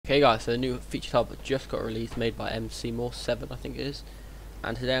Okay guys, so the new feature hub just got released, made by M-seymour7 I think it is,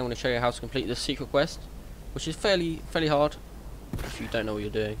 and today I'm going to show you how to complete this secret quest, which is fairly hard if you don't know what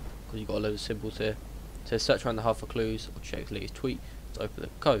you're doing, because you've got a load of symbols here. So search around the hub for clues or check the latest tweet to open the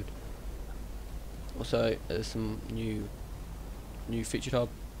code. Also there's some new feature hub.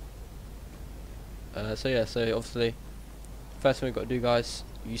 So obviously first thing we've got to do, guys,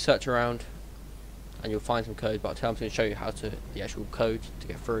 you search around and you'll find some code, but I'm going to show you how to the actual code to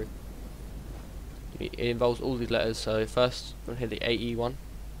get through. It involves all these letters. So first I'm going to hit the AE one,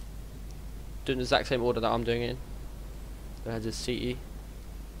 doing the exact same order that I'm doing it in. Then head to CE, and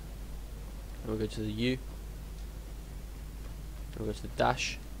we'll go to the U, then we'll go to the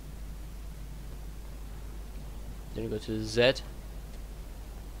dash, then we'll go to the Z,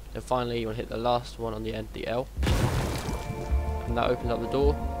 then finally you want to hit the last one on the end, the L, and that opens up the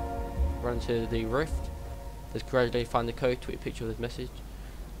door. Run to the rift. Let's gradually find the code, tweet a picture of this message.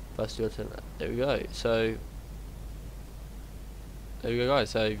 First do it, there we go. So there we go,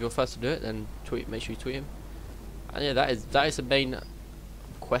 guys. So if you're first to do it, then make sure you tweet him. And yeah, that is the main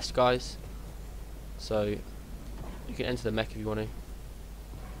quest, guys. So you can enter the mech if you want to.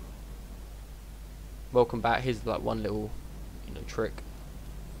 Welcome back. Here's like one little trick.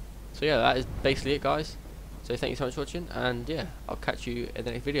 So yeah, that is basically it, guys. So thank you so much for watching, and yeah, I'll catch you in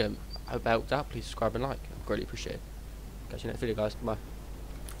the next video. I hope I helped out. Please subscribe and like. I greatly appreciate it. Catch you in the next video, guys. Bye.